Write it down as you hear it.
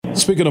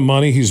Speaking of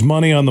money, he's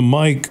money on the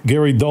mic.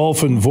 Gary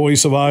Dolphin,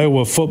 voice of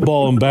Iowa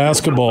football and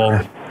basketball.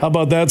 How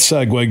about that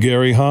segue,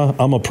 Gary, huh?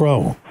 I'm a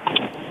pro.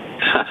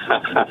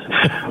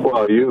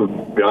 Well,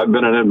 I've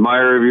been an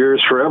admirer of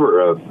yours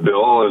forever,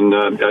 Bill, and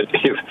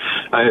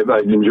I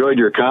enjoyed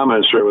your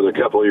comments there with a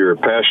couple of your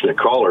passionate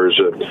callers.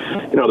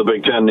 The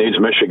Big Ten needs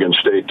Michigan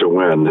State to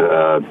win.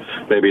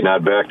 Maybe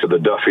not back to the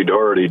Duffy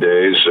Doherty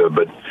days,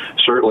 but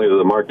certainly to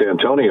the Mark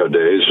D'Antonio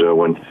days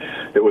when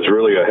it was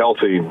really a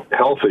healthy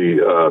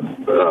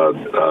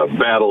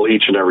battle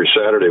each and every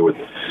Saturday with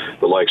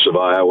the likes of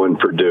Iowa and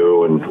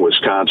Purdue and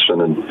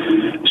Wisconsin.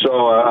 And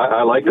so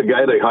I like the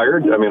guy they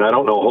hired. I mean, I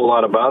don't know a whole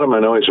lot about him. I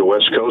know he's a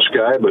West Coast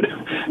guy, but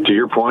to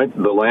your point,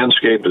 the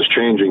landscape is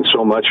changing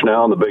so much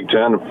now in the Big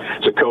Ten.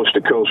 It's a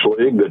coast-to-coast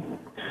league that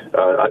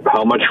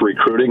how much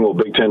recruiting will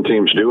Big Ten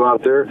teams do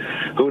out there?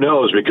 Who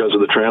knows because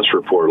of the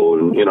transfer portal.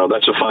 And,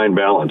 that's a fine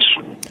balance.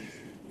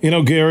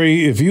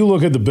 Gary, if you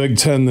look at the Big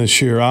Ten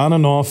this year, on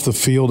and off the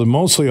field, and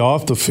mostly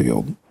off the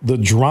field, the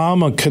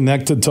drama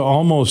connected to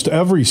almost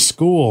every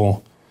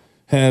school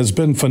has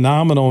been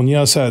phenomenal. And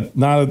yes,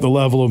 not at the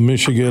level of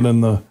Michigan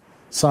and the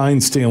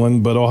sign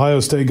stealing, but Ohio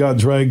State got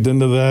dragged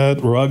into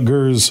that.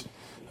 Rutgers,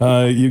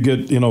 you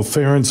get,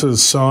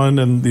 Ferentz's son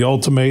and the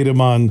ultimatum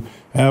on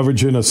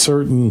averaging a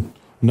certain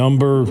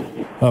number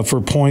for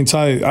points.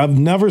 I've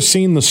never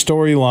seen the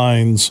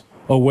storylines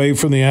away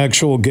from the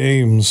actual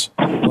games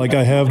like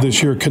I have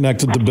this year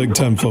connected to Big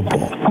Ten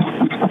football.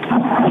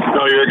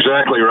 No, you're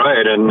exactly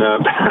right. And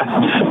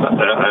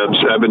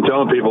I've been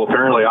telling people,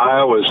 apparently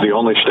Iowa is the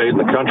only state in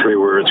the country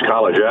where its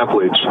college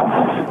athletes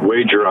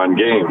wager on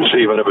games,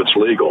 even if it's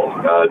legal.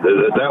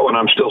 That one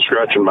I'm still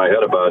scratching my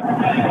head about.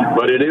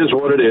 But it is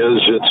what it is.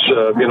 It's,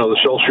 the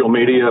social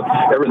media,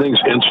 everything's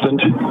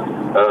instant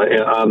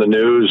on the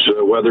news,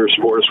 weather,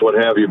 sports, what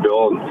have you,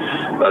 Bill.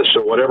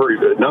 So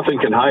nothing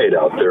can hide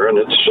out there. And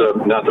it's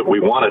not that we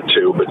want it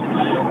to, but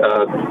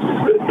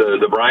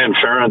the Brian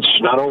Ferentz,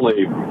 not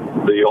only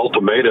the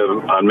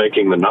ultimatum on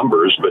making the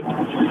numbers, but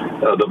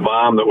the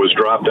bomb that was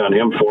dropped on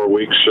him 4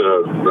 weeks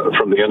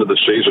from the end of the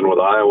season with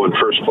Iowa in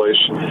first place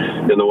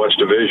in the West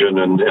Division,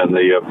 and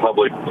the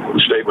public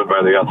statement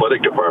by the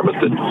athletic department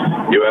that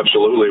you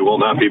absolutely will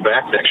not be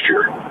back next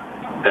year.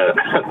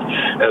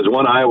 As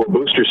one Iowa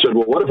booster said,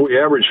 well, what if we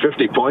average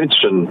 50 points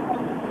and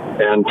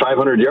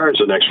 500 yards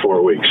the next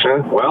 4 weeks?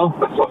 Well,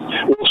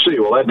 we'll see.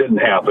 Well, that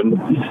didn't happen,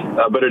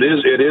 but it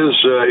has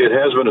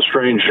been a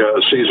strange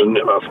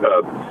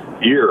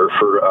year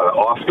for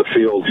off the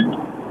field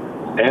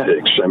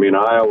antics. I mean,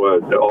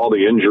 Iowa, all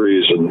the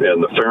injuries and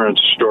the Ferentz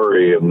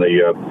story and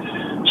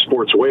the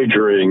sports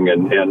wagering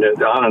and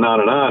on and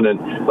on and on.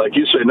 And like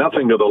you say,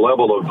 nothing to the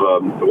level of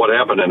what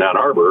happened in Ann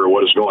Arbor or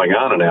what is going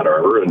on in Ann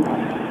Arbor. And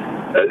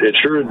it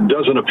sure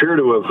doesn't appear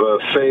to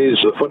have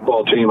phased the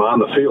football team on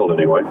the field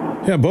anyway.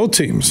 Yeah, both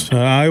teams.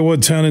 Iowa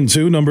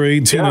 10-2, number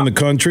 18 in the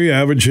country,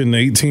 averaging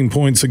 18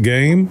 points a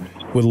game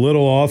with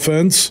little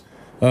offense.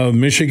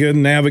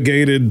 Michigan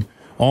navigated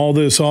all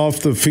this off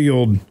the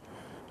field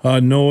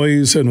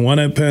noise and won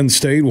at Penn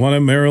State, won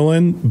at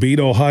Maryland, beat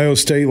Ohio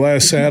State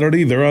last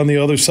Saturday. They're on the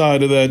other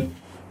side of that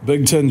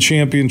Big Ten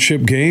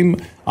championship game.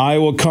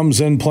 Iowa comes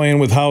in playing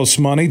with house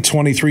money,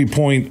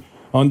 23-point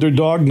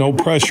underdog, no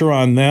pressure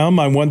on them.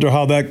 I wonder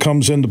how that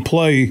comes into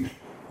play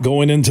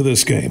going into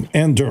this game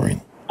and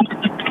during.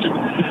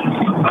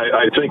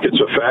 I think it's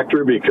a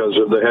factor because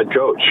of the head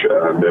coach.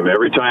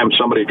 Every time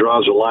somebody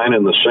draws a line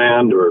in the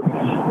sand or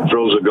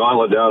throws a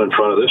gauntlet down in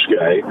front of this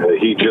guy,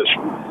 he just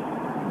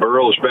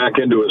burrows back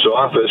into his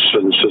office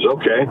and says,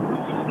 okay.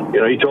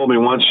 He told me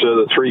once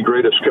the three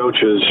greatest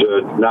coaches,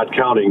 not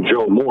counting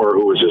Joe Moore,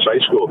 who was his high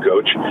school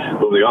coach,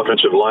 whom the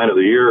Offensive Line of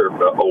the Year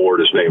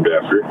award is named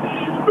after,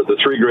 but the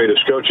three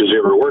greatest coaches he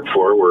ever worked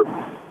for were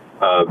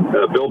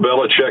Bill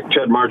Belichick,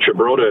 Ted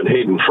Marchibroda, and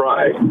Hayden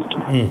Fry.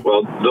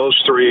 Well, those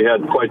three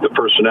had quite the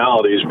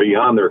personalities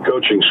beyond their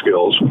coaching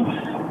skills.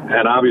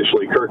 And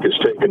obviously, Kirk has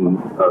taken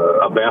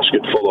a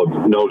basket full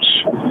of notes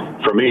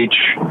from each.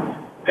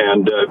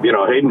 And,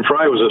 Hayden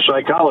Fry was a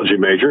psychology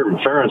major, and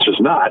Ferentz is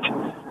not.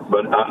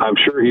 But I'm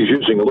sure he's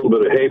using a little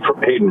bit of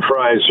Hayden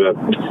Fry's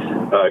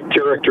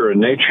character and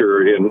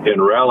nature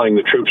in rallying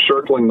the troops,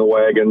 circling the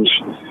wagons,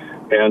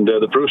 and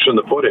the proof's in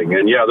the pudding.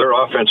 And, yeah, their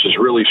offense has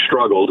really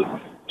struggled,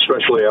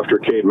 especially after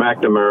Cade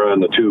McNamara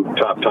and the two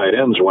top tight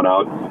ends went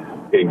out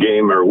in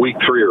week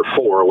 3 or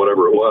 4,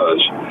 whatever it was.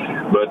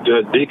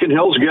 But Deacon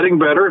Hill's getting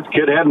better. The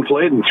kid hadn't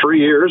played in 3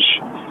 years,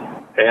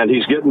 and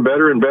he's getting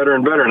better and better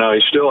and better. Now,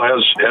 he still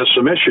has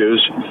some issues,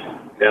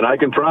 and I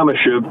can promise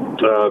you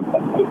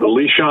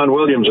LeSean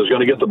Williams is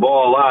going to get the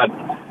ball a lot.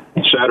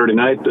 Saturday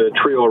night, the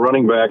trio of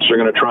running backs are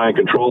going to try and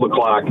control the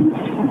clock.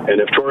 And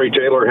if Torrey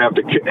Taylor has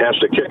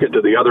to kick it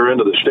to the other end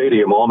of the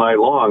stadium all night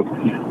long,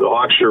 the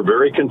Hawks are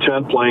very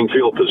content playing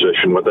field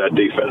position with that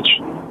defense.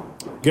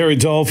 Gary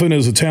Dolphin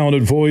is a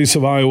talented voice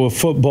of Iowa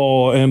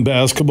football and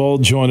basketball,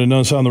 joining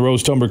us on the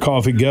Roast Umber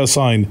Coffee guest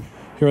line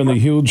here on the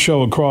huge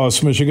show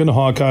across Michigan,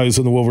 Hawkeyes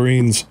and the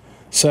Wolverines,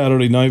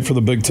 Saturday night for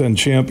the Big Ten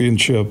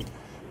championship.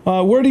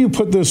 Where do you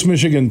put this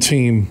Michigan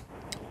team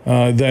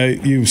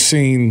that you've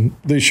seen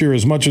this year,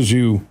 as much as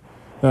you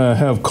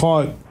have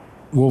caught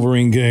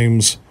Wolverine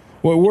games.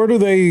 Where do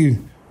they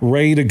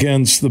rate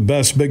against the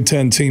best Big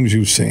Ten teams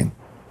you've seen?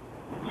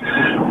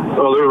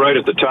 Well, they're right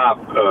at the top,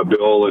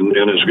 Bill, and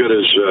as good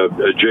as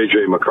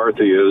J.J.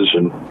 McCarthy is,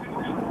 and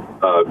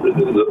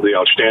the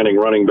outstanding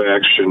running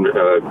backs, and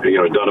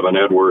Donovan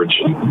Edwards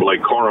and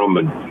Blake Corum,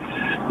 and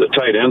the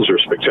tight ends are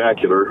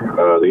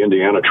spectacular. The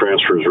Indiana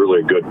transfer is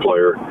really a good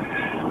player.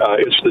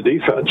 It's the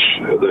defense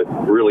that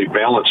really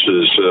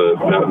balances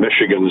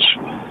Michigan's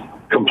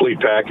complete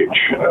package.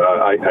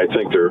 I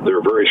think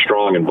they're very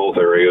strong in both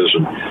areas,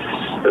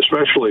 and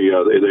especially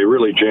they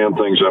really jam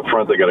things up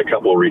front. They got a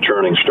couple of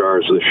returning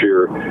stars this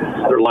year.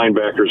 Their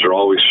linebackers are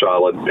always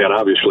solid, and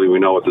obviously we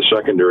know what the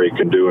secondary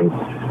can do in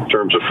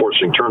terms of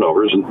forcing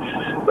turnovers, and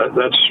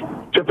that's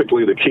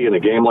typically the key in a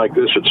game like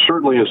this. It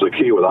certainly is the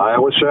key with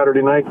Iowa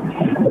Saturday night.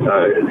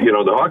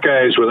 The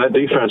Hawkeyes with that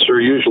defense are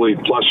usually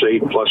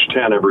 +8,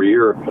 +10 every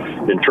year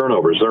in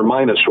turnovers. They're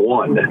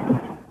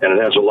 -1. And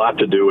it has a lot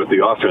to do with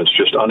the offense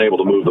just unable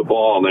to move the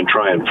ball and then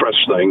try and press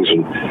things.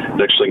 And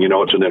next thing you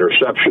know, it's an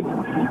interception.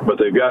 But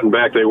they've gotten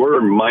back. They were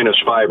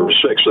 -5 or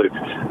 -6.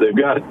 They've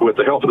got, with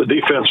the help of the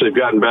defense, they've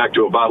gotten back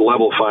to about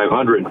level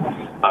 500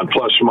 on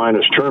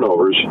plus-minus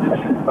turnovers.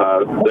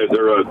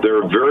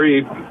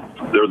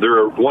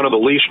 They're one of the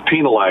least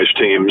penalized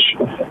teams.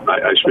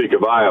 I speak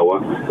of Iowa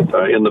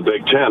in the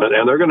Big Ten,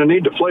 and they're going to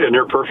need to play a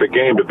near-perfect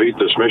game to beat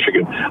this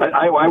Michigan.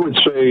 I would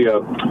say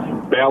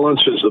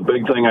balance is the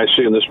big thing I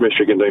see in this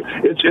Michigan team.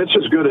 It's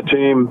as good a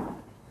team,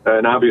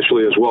 and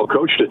obviously as well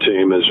coached a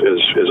team as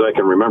I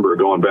can remember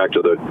going back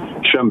to the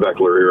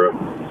Schembechler era.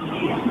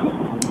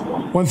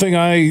 One thing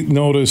I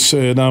noticed,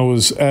 and I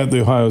was at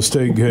the Ohio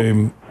State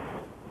game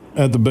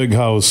at the Big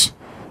House,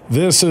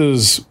 this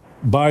is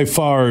by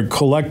far,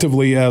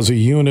 collectively as a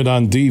unit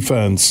on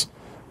defense,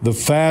 the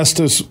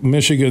fastest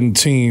Michigan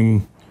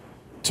team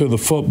to the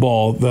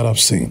football that I've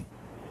seen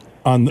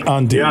on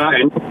defense. Yeah,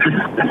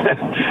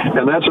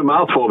 and that's a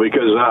mouthful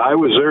because I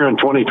was there in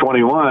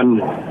 2021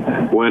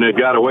 when it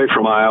got away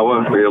from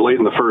Iowa late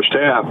in the first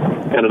half,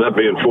 ended up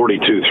being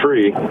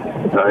 42-3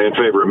 in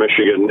favor of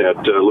Michigan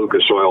at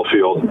Lucas Oil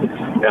Field.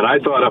 And I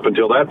thought up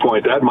until that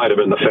point that might have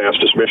been the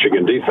fastest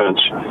Michigan defense,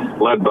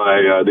 led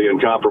by the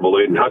incomparable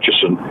Aiden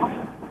Hutchinson.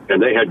 And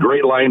they had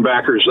great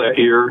linebackers that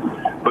year.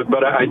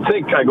 But I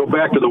think I go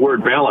back to the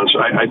word balance.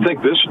 I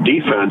think this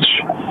defense,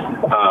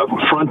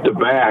 front to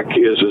back,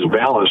 is as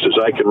balanced as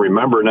I can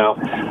remember. Now,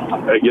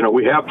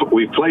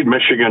 we've played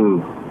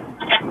Michigan,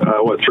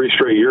 3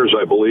 straight years,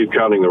 I believe,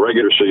 counting the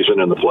regular season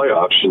and the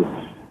playoffs,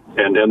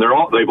 and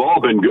they've all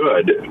been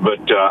good.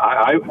 But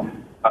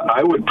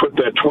I would put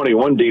that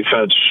 21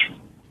 defense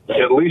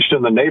at least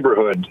in the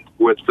neighborhood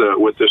with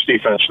this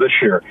defense this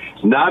year.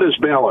 Not as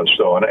balanced,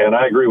 though, and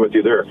I agree with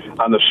you there.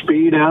 On the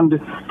speed end,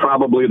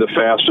 probably the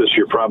fastest.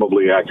 You're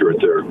probably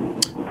accurate there.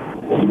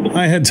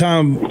 I had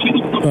Tom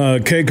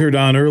Kakert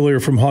on earlier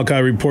from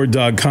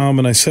HawkeyeReport.com,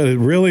 and I said it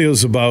really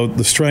is about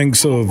the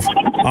strengths of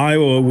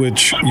Iowa,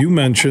 which he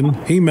mentioned,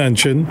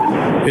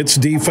 its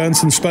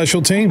defense and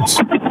special teams.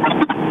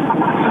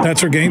 That's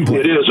their game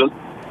plan. It is.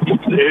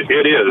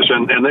 It is,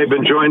 and they've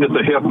been joined at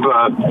the hip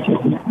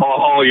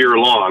all year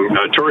long.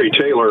 Torrey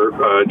Taylor,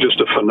 just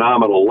a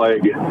phenomenal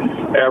leg,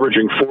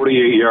 averaging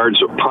 48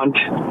 yards a punt.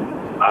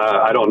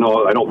 I don't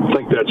know. I don't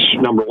think that's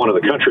number one in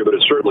the country, but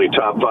it's certainly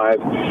top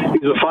 5.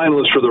 He's a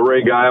finalist for the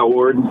Ray Guy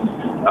Award.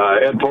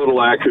 Ed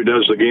Podolak, who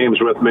does the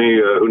games with me,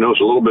 who knows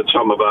a little bit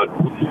something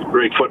about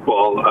great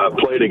football,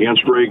 played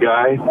against Ray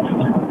Guy,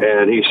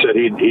 and he said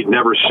he'd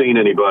never seen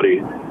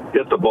anybody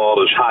hit the ball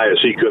as high as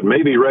he could.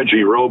 Maybe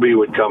Reggie Roby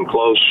would come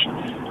close.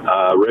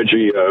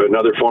 Reggie,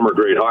 another former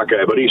great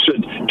Hawkeye, but he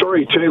said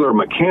Torrey Taylor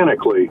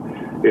mechanically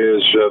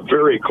is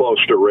very close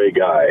to Ray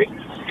Guy.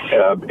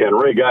 And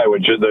Ray Guy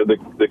would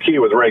the key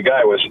with Ray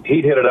Guy was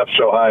he'd hit it up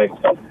so high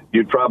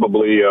you'd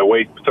probably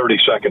wait 30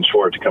 seconds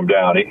for it to come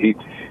down.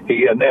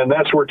 And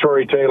that's where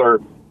Torrey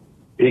Taylor,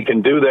 he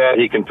can do that.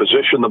 He can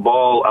position the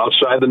ball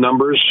outside the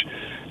numbers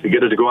to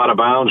get it to go out of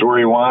bounds where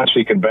he wants.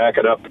 He can back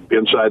it up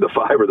inside the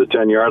 5 or the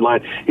 10-yard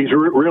line. He's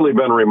really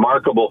been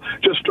remarkable.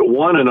 Just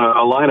one in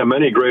a line of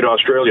many great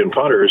Australian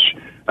punters.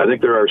 I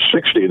think there are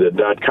 60 that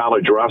dot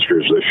college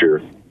rosters this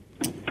year.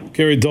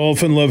 Gary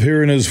Dolphin, love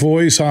hearing his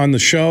voice on the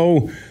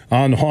show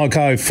on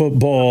Hawkeye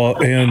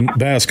football and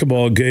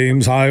basketball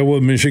games. Iowa,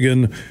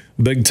 Michigan,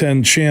 Big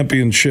Ten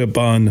championship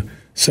on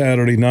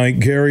Saturday night.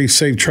 Gary,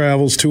 safe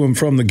travels to and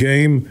from the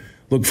game.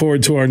 Look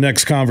forward to our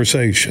next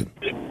conversation.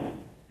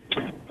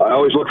 I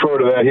always look forward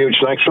to that, Huge.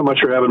 Thanks so much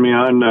for having me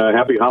on.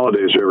 Happy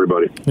holidays,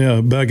 everybody.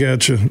 Yeah, back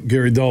at you.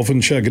 Gary Dolphin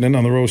checking in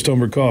on the Roast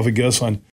Umber Coffee guest line.